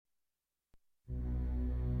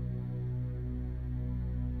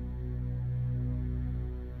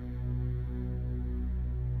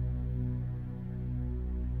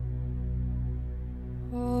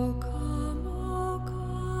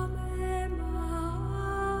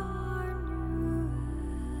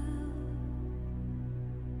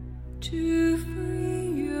to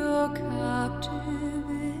free your captive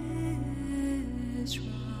Israel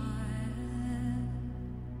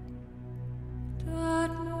that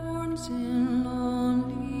mourns in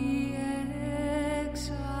lonely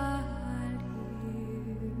exile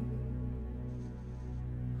here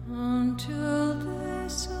until the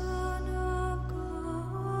Son of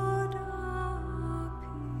God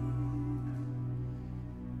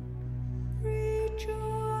appear.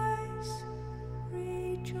 Rejoice,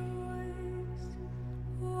 rejoice,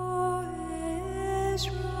 O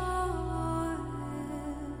Israel,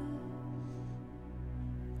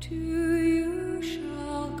 to you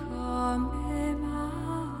shall come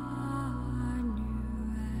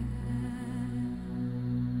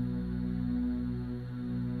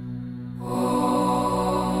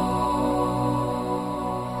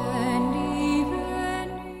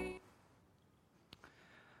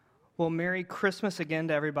Well, Merry Christmas again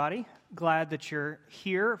to everybody. Glad that you're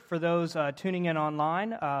here. For those tuning in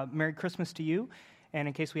online, Merry Christmas to you. And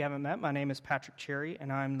in case we haven't met, my name is Patrick Cherry,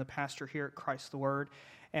 and I'm the pastor here at Christ the Word.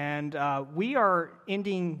 And we are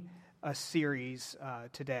ending a series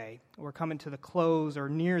today. We're coming to the close or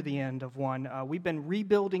near the end of one. We've been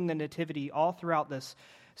rebuilding the Nativity all throughout this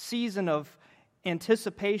season of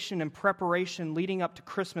anticipation and preparation leading up to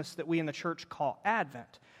Christmas that we in the church call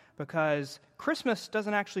Advent, because Christmas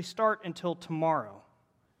doesn't actually start until tomorrow.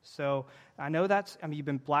 So I know you've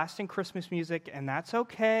been blasting Christmas music, and that's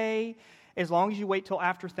okay, as long as you wait till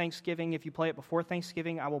after Thanksgiving. If you play it before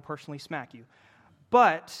Thanksgiving, I will personally smack you.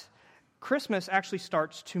 But Christmas actually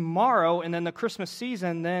starts tomorrow, and then the Christmas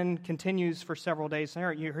season then continues for several days.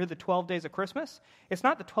 You heard the 12 days of Christmas? It's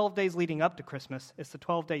not the 12 days leading up to Christmas. It's the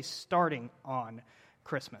 12 days starting on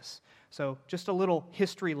Christmas. So just a little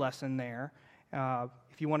history lesson there.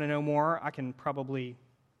 If you want to know more, I can probably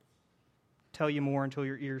tell you more until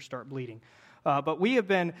your ears start bleeding. But we have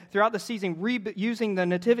been, throughout the season, using the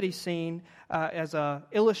nativity scene as an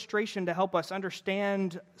illustration to help us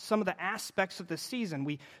understand some of the aspects of the season.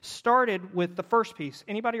 We started with the first piece.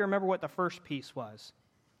 Anybody remember what the first piece was?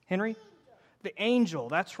 Henry? The angel,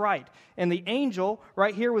 that's right. And the angel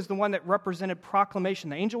right here was the one that represented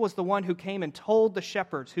proclamation. The angel was the one who came and told the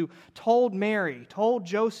shepherds, who told Mary, told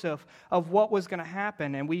Joseph of what was going to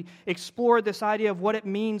happen. And we explored this idea of what it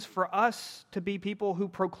means for us to be people who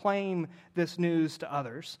proclaim this news to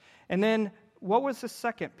others. And then, what was the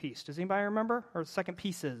second piece? Does anybody remember? Or the second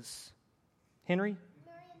pieces? Henry?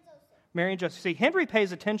 Mary and Joseph. Mary and Joseph. See, Henry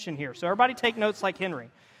pays attention here, so everybody take notes like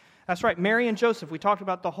Henry. That's right, Mary and Joseph. We talked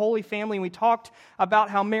about the Holy Family, and we talked about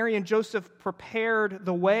how Mary and Joseph prepared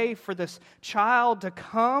the way for this child to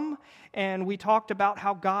come, and we talked about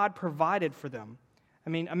how God provided for them. I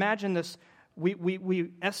mean, imagine this.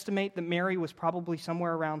 We estimate that Mary was probably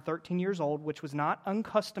somewhere around 13 years old, which was not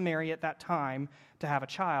uncustomary at that time to have a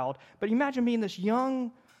child. But imagine being this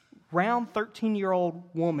young, round 13-year-old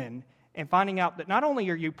woman and finding out that not only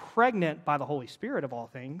are you pregnant by the Holy Spirit of all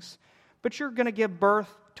things, but you're going to give birth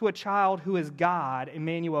to a child who is God,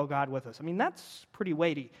 Emmanuel, God with us. I mean, that's pretty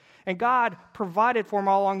weighty. And God provided for them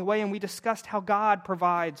all along the way, and we discussed how God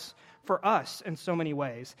provides for us in so many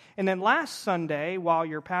ways. And then last Sunday, while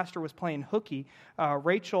your pastor was playing hooky,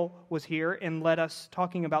 Rachel was here and led us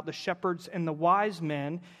talking about the shepherds and the wise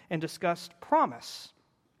men and discussed promise.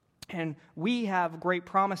 And we have great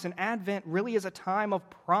promise, and Advent really is a time of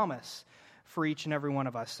promise for each and every one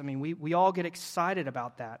of us. I mean, we all get excited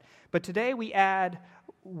about that. But today we add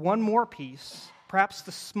one more piece, perhaps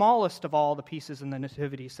the smallest of all the pieces in the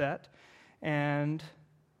nativity set. And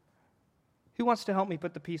who wants to help me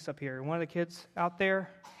put the piece up here? One of the kids out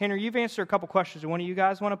there? Henry, you've answered a couple questions. Do one of you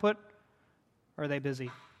guys want to put? Or are they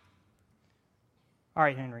busy? All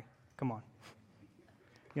right, Henry, come on.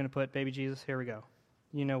 You're going to put baby Jesus? Here we go.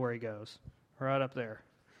 You know where he goes. Right up there.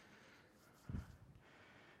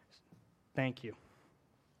 Thank you.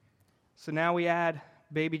 So now we add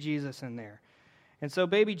baby Jesus in there. And so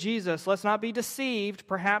baby Jesus, let's not be deceived.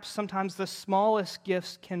 Perhaps sometimes the smallest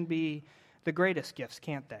gifts can be the greatest gifts,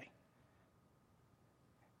 can't they?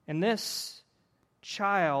 And this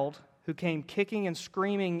child who came kicking and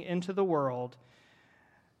screaming into the world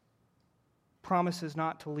promises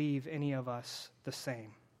not to leave any of us the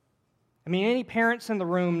same. I mean, any parents in the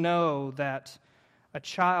room know that a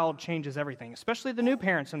child changes everything, especially the new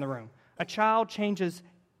parents in the room. A child changes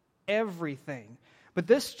everything. But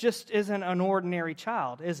this just isn't an ordinary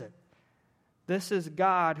child, is it? This is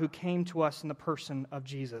God who came to us in the person of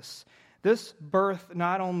Jesus. This birth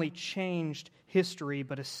not only changed history,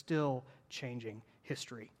 but is still changing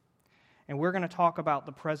history. And we're going to talk about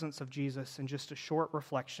the presence of Jesus in just a short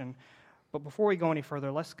reflection. But before we go any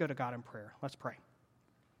further, let's go to God in prayer. Let's pray.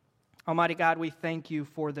 Almighty God, we thank you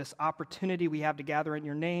for this opportunity we have to gather in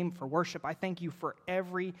your name for worship. I thank you for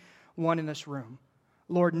everyone in this room.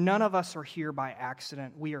 Lord, none of us are here by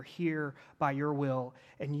accident. We are here by your will,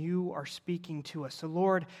 and you are speaking to us. So,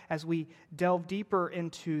 Lord, as we delve deeper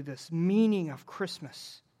into this meaning of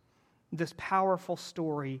Christmas, this powerful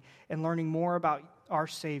story, and learning more about our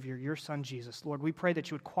Savior, your Son, Jesus, Lord, we pray that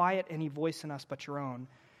you would quiet any voice in us but your own,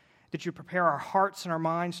 that you prepare our hearts and our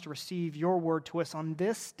minds to receive your word to us on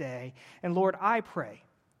this day. And Lord, I pray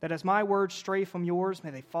that as my words stray from yours, may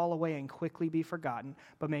they fall away and quickly be forgotten.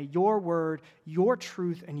 But may your word, your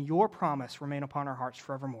truth, and your promise remain upon our hearts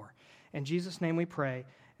forevermore. In Jesus' name we pray,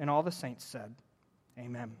 and all the saints said,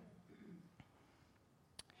 amen.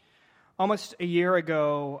 Almost a year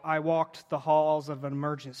ago, I walked the halls of an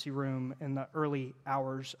emergency room in the early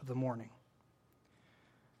hours of the morning.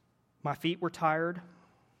 My feet were tired.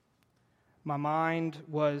 My mind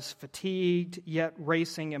was fatigued, yet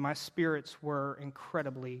racing, and my spirits were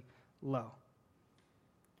incredibly low.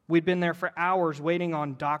 We'd been there for hours waiting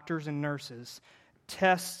on doctors and nurses,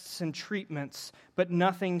 tests and treatments, but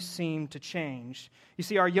nothing seemed to change. You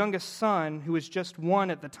see, our youngest son, who was just 1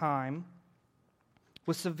 at the time,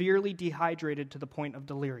 was severely dehydrated to the point of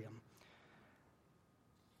delirium.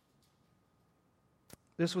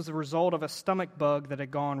 This was the result of a stomach bug that had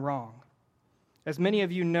gone wrong. As many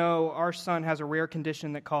of you know, our son has a rare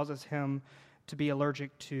condition that causes him to be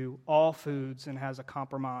allergic to all foods and has a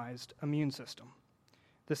compromised immune system.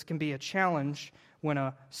 This can be a challenge when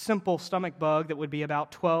a simple stomach bug that would be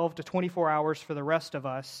about 12 to 24 hours for the rest of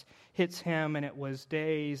us hits him, and it was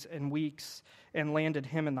days and weeks and landed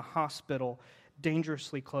him in the hospital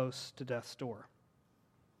dangerously close to death's door.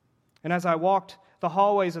 And as I walked the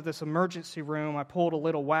hallways of this emergency room, I pulled a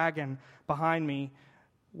little wagon behind me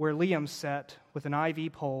where Liam sat with an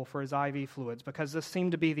IV pole for his IV fluids, because this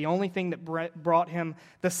seemed to be the only thing that brought him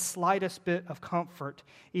the slightest bit of comfort,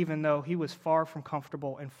 even though he was far from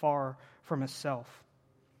comfortable and far from himself.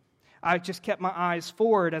 I just kept my eyes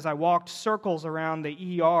forward as I walked circles around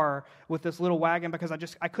the ER with this little wagon, because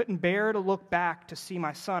I couldn't bear to look back to see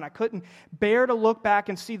my son. I couldn't bear to look back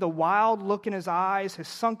and see the wild look in his eyes, his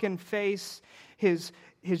sunken face, his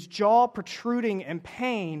jaw protruding in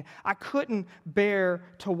pain. I couldn't bear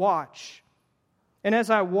to watch. And as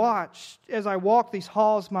I walked these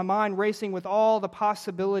halls, my mind racing with all the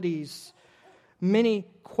possibilities, many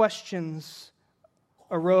questions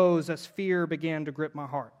arose as fear began to grip my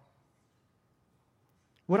heart.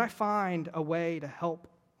 Would I find a way to help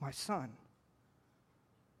my son?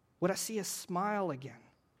 Would I see a smile again?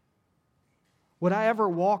 Would I ever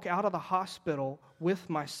walk out of the hospital with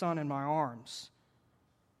my son in my arms?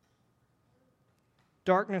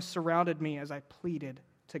 Darkness surrounded me as I pleaded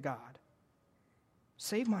to God.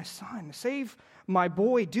 Save my son. Save my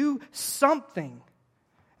boy. Do something.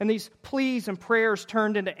 And these pleas and prayers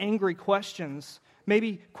turned into angry questions.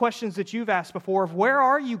 Maybe questions that you've asked before of, where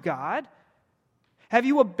are you, God? Have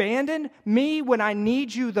you abandoned me when I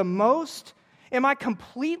need you the most? Am I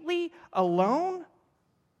completely alone?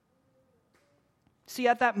 See,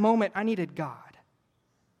 at that moment, I needed God.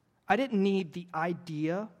 I didn't need the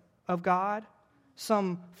idea of God,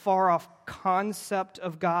 some far-off concept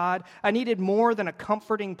of God. I needed more than a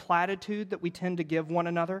comforting platitude that we tend to give one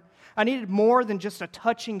another. I needed more than just a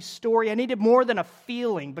touching story. I needed more than a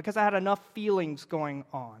feeling, because I had enough feelings going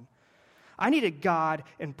on. I needed God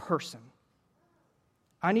in person.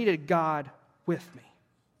 I needed God with me.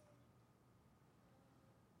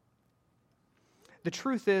 The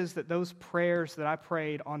truth is that those prayers that I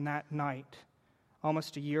prayed on that night,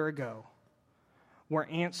 almost a year ago, were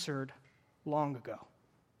answered long ago.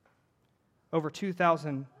 Over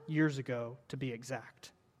 2,000 years ago, to be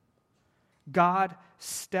exact. God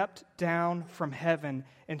stepped down from heaven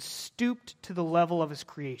and stooped to the level of his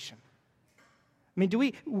creation. I mean, do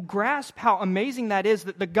we grasp how amazing that is,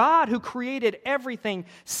 that the God who created everything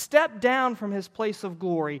stepped down from his place of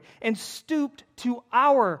glory and stooped to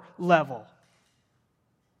our level?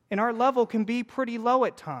 And our level can be pretty low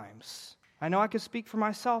at times. I know I can speak for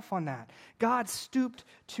myself on that. God stooped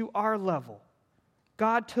to our level.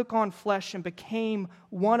 God took on flesh and became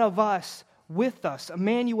one of us, with us,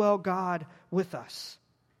 Emmanuel, God with us.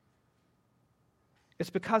 It's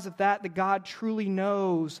because of that that God truly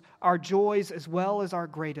knows our joys as well as our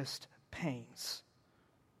greatest pains.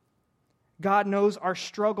 God knows our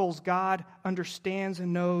struggles. God understands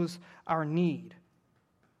and knows our need.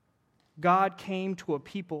 God came to a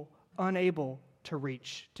people unable to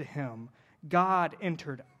reach to him. God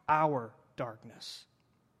entered our darkness.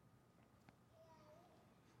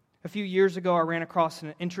 A few years ago, I ran across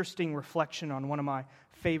an interesting reflection on one of my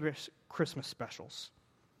favorite Christmas specials.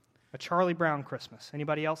 A Charlie Brown Christmas.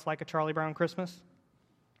 Anybody else like a Charlie Brown Christmas?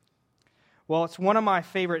 Well, it's one of my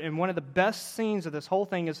favorite, and one of the best scenes of this whole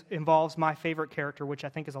thing involves my favorite character, which I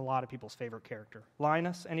think is a lot of people's favorite character.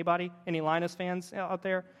 Linus, anybody? Any Linus fans out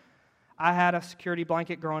there? I had a security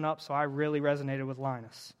blanket growing up, so I really resonated with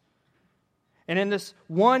Linus. And in this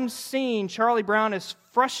one scene, Charlie Brown is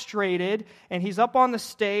frustrated, and he's up on the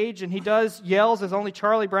stage, and he yells as only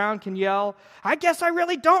Charlie Brown can yell, "I guess I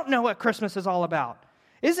really don't know what Christmas is all about.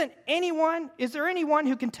 Is there anyone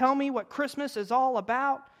who can tell me what Christmas is all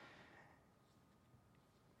about?"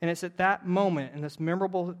 And it's at that moment, in this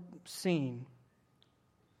memorable scene,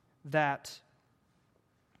 that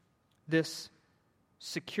this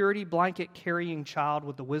security blanket carrying child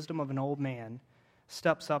with the wisdom of an old man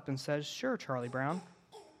steps up and says, "Sure, Charlie Brown,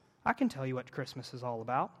 I can tell you what Christmas is all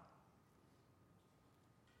about."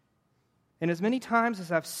 And as many times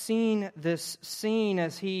as I've seen this scene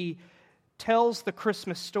as he tells the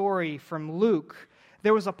Christmas story from Luke,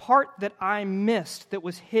 there was a part that I missed that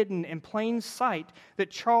was hidden in plain sight that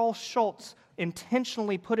Charles Schulz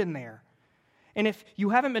intentionally put in there. And if you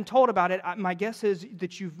haven't been told about it, my guess is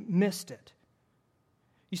that you've missed it.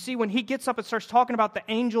 You see, when he gets up and starts talking about the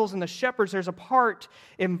angels and the shepherds, there's a part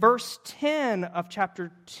in verse 10 of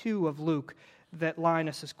chapter 2 of Luke that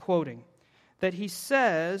Linus is quoting, that he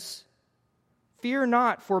says, "Fear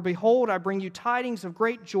not, for behold, I bring you tidings of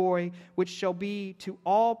great joy, which shall be to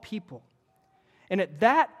all people." And at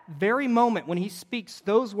that very moment, when he speaks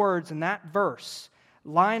those words in that verse,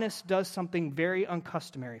 Linus does something very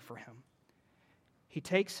uncustomary for him. He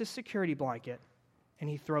takes his security blanket and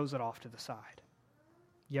he throws it off to the side.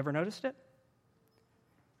 You ever noticed it?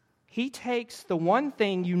 He takes the one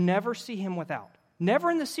thing you never see him without. Never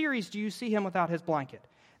in the series do you see him without his blanket.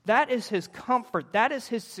 That is his comfort. That is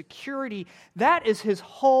his security. That is his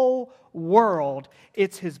whole world.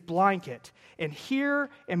 It's his blanket. And here,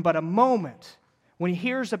 in but a moment, when he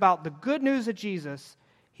hears about the good news of Jesus,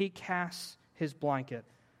 he casts his blanket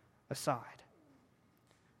aside.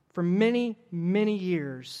 For many, many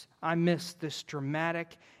years, I missed this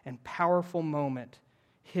dramatic and powerful moment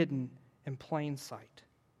hidden in plain sight.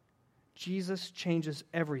 Jesus changes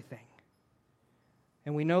everything.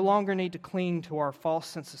 And we no longer need to cling to our false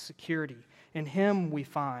sense of security. In him we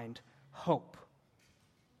find hope,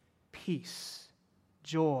 peace,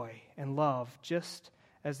 joy, and love, just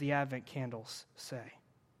as the Advent candles say.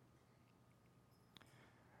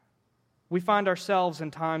 We find ourselves in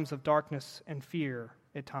times of darkness and fear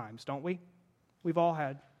at times, don't we? We've all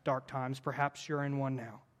had dark times. Perhaps you're in one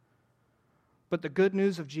now. But the good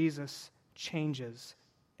news of Jesus changes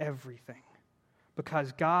everything,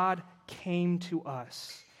 because God came to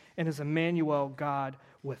us and is Emmanuel, God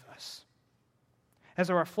with us. As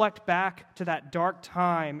I reflect back to that dark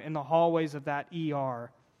time in the hallways of that ER,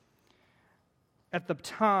 at the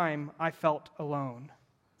time I felt alone,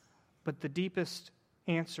 but the deepest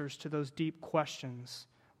answers to those deep questions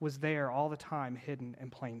was there all the time, hidden in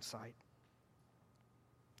plain sight.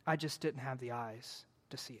 I just didn't have the eyes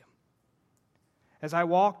to see him. As I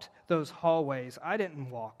walked those hallways, I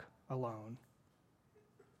didn't walk alone.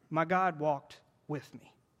 My God walked with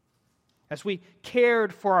me. As we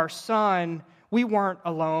cared for our son, we weren't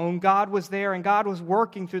alone. God was there, and God was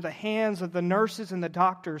working through the hands of the nurses and the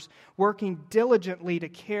doctors, working diligently to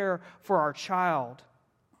care for our child.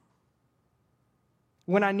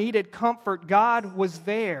 When I needed comfort, God was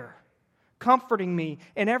there, comforting me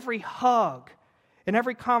in every hug, in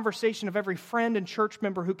every conversation of every friend and church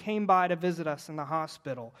member who came by to visit us in the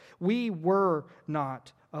hospital. We were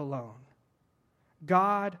not alone.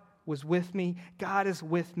 God was with me, God is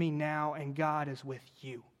with me now, and God is with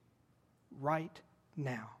you. Right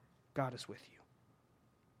now, God is with you.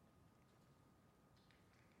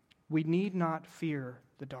 We need not fear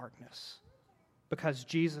the darkness, because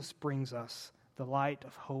Jesus brings us the light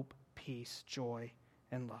of hope, peace, joy,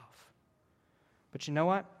 and love. But you know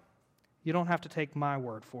what? You don't have to take my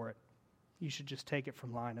word for it. You should just take it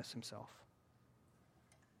from Linus himself.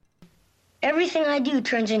 Everything I do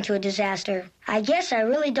turns into a disaster. I guess I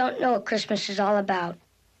really don't know what Christmas is all about.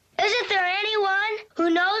 Isn't there anyone who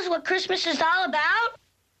knows what Christmas is all about?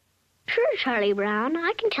 Sure, Charlie Brown.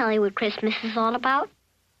 I can tell you what Christmas is all about.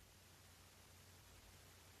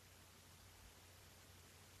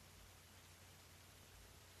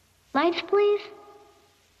 Lights, please.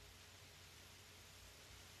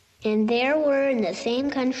 And there were in the same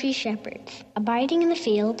country shepherds, abiding in the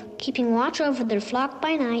field, keeping watch over their flock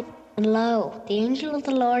by night. And lo, the angel of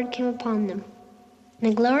the Lord came upon them.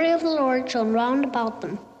 And the glory of the Lord shone round about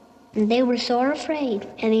them. And they were sore afraid.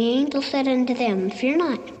 And the angel said unto them, Fear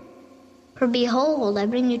not. For behold, I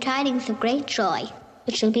bring you tidings of great joy,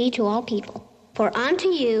 which shall be to all people. For unto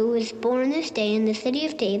you is born this day in the city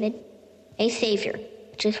of David a Savior,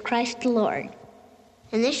 which is Christ the Lord.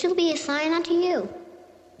 And this shall be a sign unto you.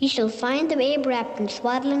 Ye shall find the babe wrapped in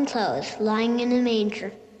swaddling clothes, lying in a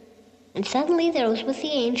manger. And suddenly there was with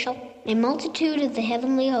the angel a multitude of the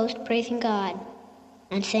heavenly host praising God,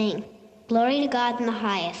 and saying, Glory to God in the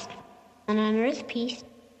highest, and on earth peace,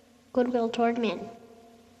 goodwill toward men.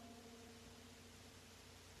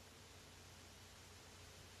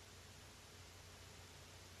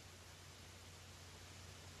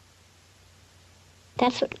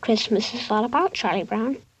 That's what Christmas is all about, Charlie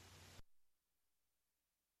Brown.